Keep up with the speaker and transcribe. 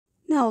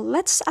Now,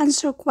 let's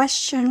answer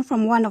question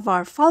from one of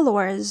our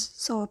followers.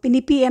 So,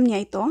 pini-PM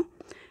niya ito.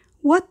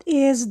 What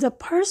is the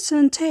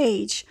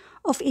percentage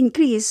of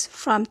increase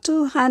from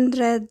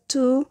 200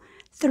 to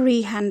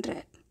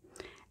 300?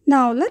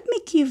 Now, let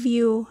me give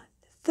you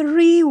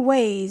 3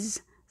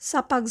 ways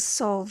sa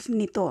pag-solve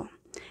nito.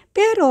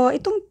 Pero,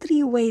 itong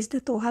 3 ways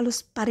na to,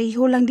 halos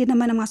pareho lang din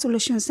naman ang mga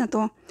solutions na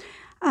to.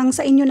 Ang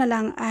sa inyo na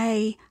lang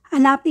ay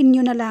hanapin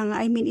nyo na lang,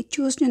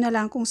 i-choose nyo na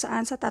lang kung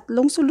saan sa 3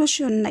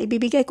 solusyon na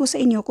ibibigay ko sa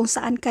inyo kung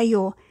saan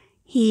kayo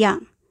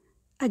hiyang.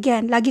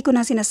 Again, lagi ko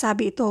na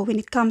sinasabi ito when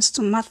it comes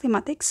to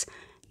mathematics,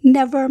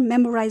 never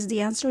memorize the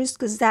answers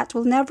because that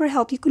will never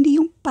help you, kundi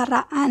yung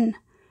paraan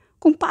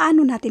kung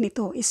paano natin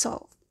ito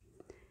isolve.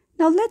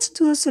 Now, let's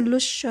do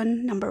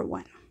solution number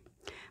 1.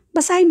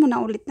 Basahin mo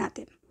na ulit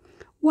natin.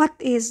 What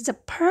is the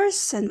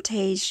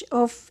percentage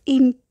of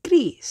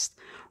increase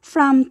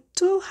from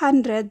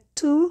 200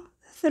 to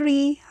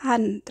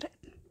 300?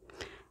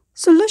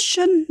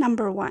 Solution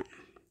number 1.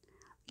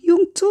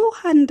 Yung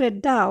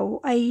 200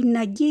 daw ay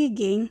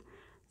nagiging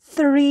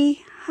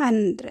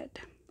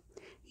 300.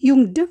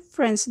 Yung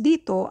difference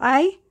dito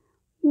ay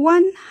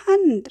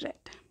 100.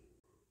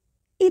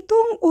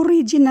 Itong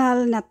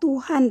original na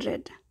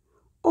 200,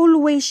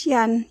 always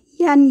yan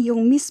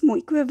yung mismo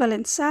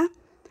equivalent sa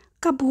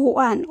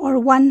kabuuan or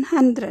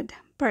 100%.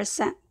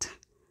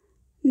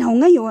 Now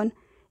ngayon,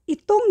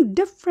 itong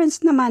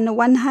difference naman na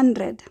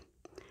 100,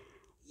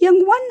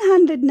 yung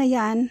 100 na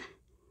yan,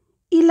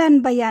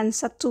 ilan ba yan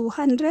sa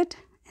 200?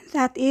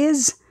 That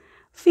is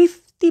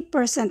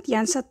 50%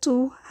 yan sa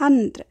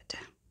 200.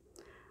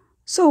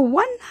 So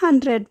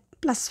 100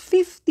 plus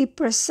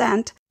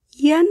 50%,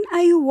 yan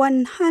ay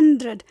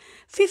 150%.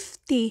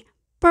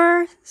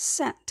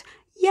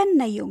 Yan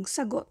na yung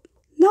sagot.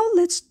 Now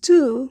let's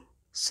do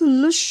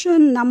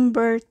solution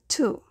number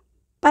 2.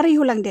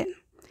 Pareho lang din.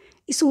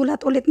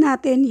 Isulat ulit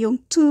natin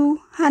yung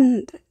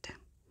 200.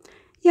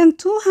 Yung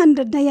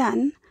 200 na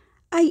yan,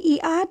 ay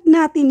i-add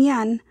natin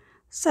yan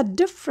sa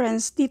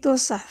difference dito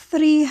sa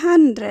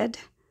 300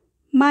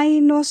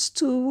 minus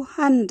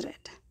 200.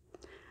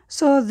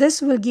 So this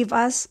will give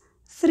us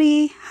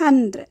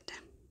 300.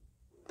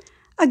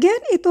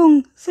 Again,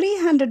 itong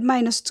 300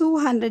 minus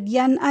 200,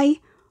 yan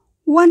ay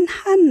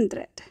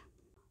 100.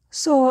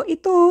 So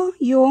ito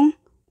yung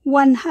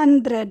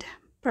 100%.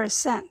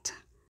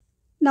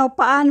 Now,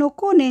 paano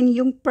kunin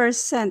yung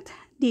percent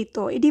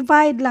dito?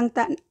 I-divide lang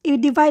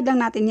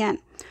natin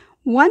yan.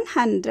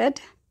 100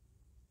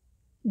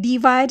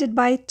 divided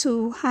by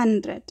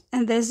 200.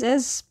 And this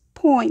is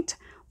 0.5.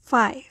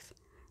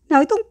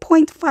 Now, itong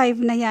 0.5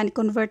 na yan,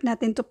 convert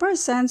natin to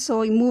percent.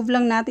 So, i-move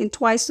lang natin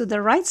twice to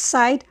the right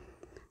side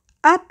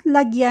at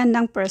lagyan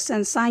ng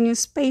percent sign. Yung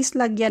space,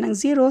 lagyan ng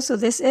 0. So,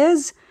 this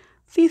is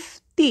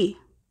 50%.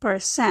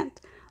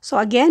 So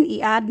again,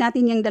 i-add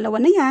natin yung dalawa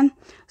na yan.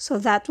 So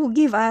that will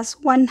give us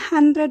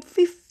 150%.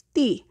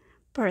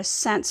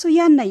 So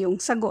yan na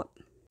yung sagot.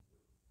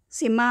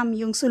 Si ma'am,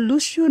 yung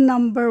solution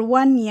number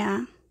 1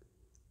 niya,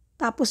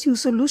 tapos yung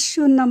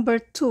solution number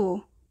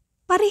 2,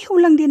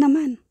 pareho lang din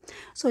naman.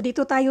 So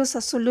dito tayo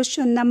sa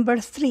solution number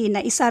 3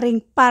 na isa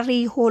ring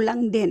pareho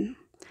lang din.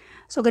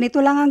 So ganito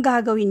lang ang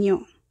gagawin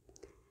nyo.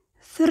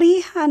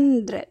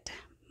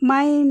 300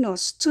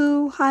 minus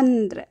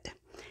 200.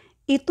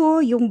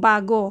 Ito yung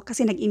bago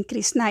kasi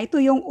nag-increase na.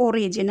 Ito yung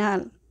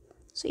original.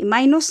 So,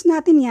 i-minus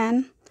natin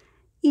yan.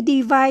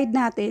 I-divide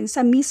natin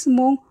sa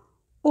mismong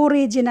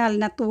original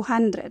na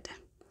 200.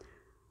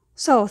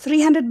 So,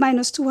 300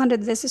 minus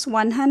 200, this is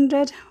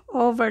 100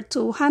 over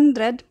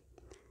 200.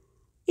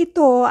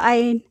 Ito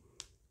ay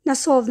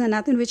na-solve na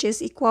natin which is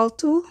equal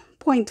to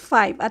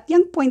 0.5. At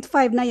yung 0.5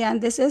 na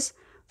yan, this is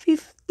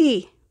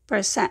 50%.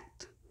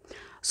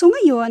 So,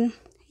 ngayon,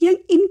 yung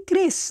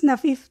increase na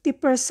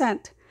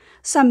 50%,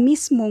 sa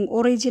mismong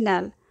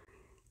original,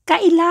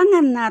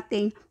 kailangan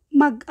nating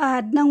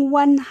mag-add ng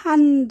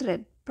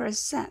 100%.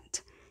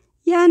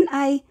 Yan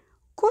ay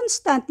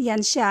constant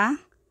yan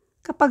siya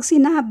kapag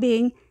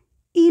sinabing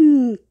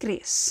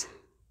increase.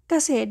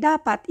 Kasi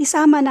dapat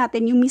isama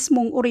natin yung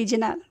mismong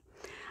original.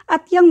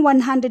 At yung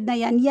 100 na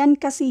yan, yan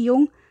kasi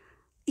yung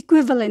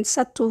equivalent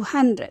sa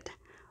 200.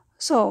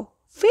 So,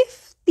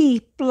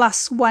 50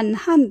 plus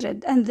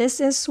 100 and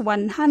this is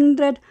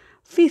 150%.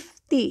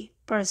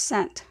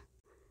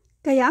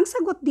 Kaya ang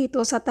sagot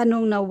dito sa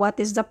tanong na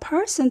what is the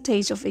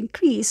percentage of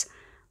increase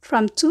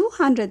from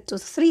 200 to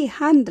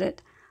 300,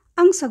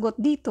 ang sagot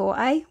dito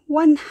ay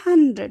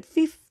 150%.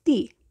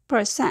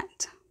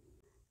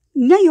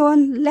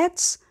 Ngayon,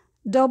 let's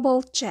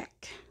double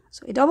check.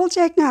 So, i-double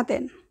check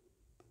natin.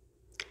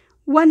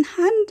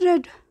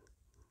 150%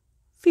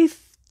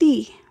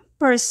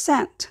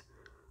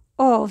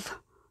 of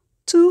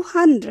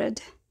 200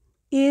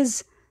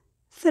 is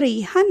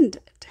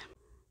 300.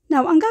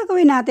 Now, ang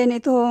gagawin natin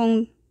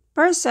itong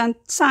percent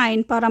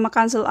sign para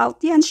ma-cancel out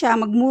yan siya.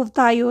 Mag-move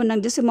tayo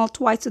ng decimal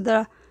twice to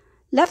the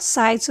left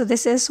side. So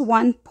this is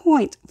 1.5.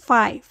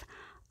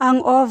 Ang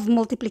of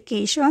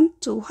multiplication,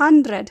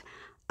 200.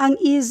 Ang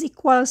is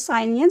equal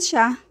sign yan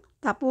siya.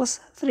 Tapos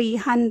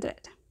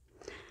 300.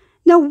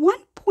 Now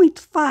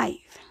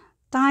 1.5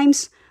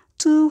 times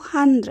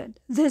 200.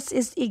 This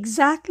is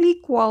exactly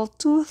equal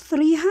to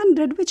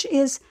 300, which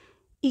is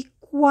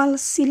equal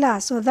sila.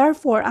 So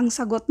therefore, ang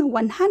sagot na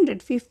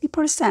 150%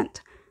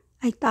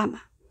 ay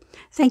tama.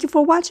 Thank you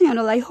for watching, and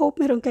I hope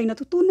meron kayong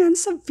natutunan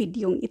sa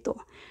videong ito.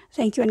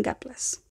 Thank you and God bless.